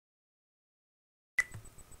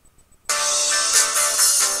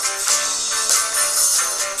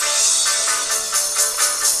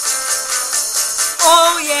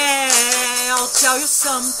tell you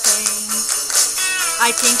something, I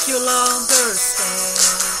think you'll understand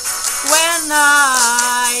when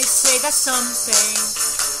I say that something.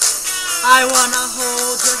 I wanna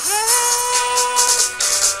hold your hand,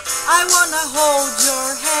 I wanna hold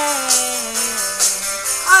your hand,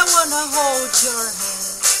 I wanna hold your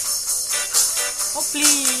hand. Oh,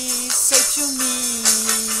 please say to me,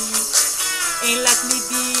 and let me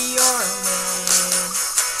be your man.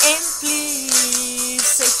 And please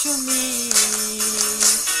say to me,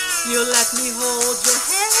 you let me hold your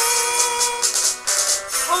hand.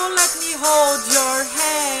 Oh, let me hold your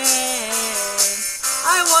hand.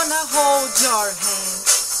 I wanna hold your hand.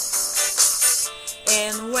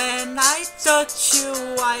 And when I touch you,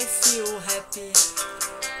 I feel happy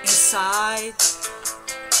inside.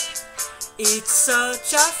 It's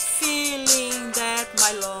such a feeling that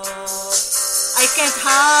my love I can't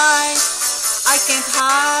hide, I can't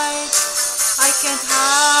hide, I can't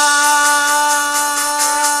hide.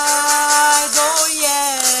 Oh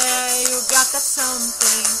yeah, you got that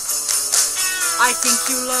something, I think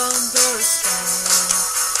you'll understand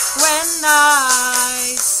when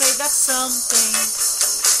I say that something.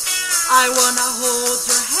 I wanna hold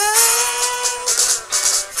your hand,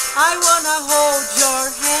 I wanna hold your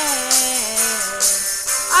hand,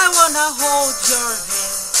 I wanna hold your hand.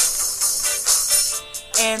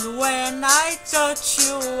 And when I touch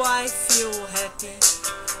you, I feel happy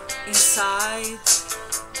inside.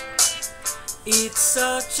 It's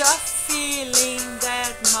such a feeling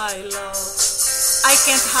that my love I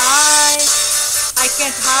can't hide, I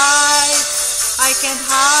can't hide, I can't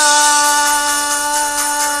hide.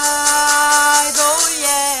 Oh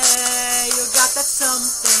yeah, you got that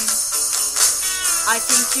something, I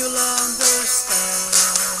think you'll understand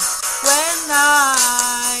when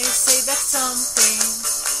I say that something.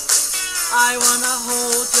 I wanna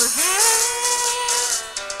hold your hand,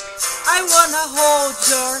 I wanna hold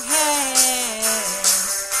your hand,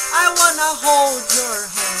 I wanna hold your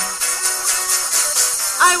hand,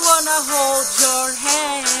 I wanna hold your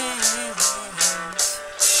hand.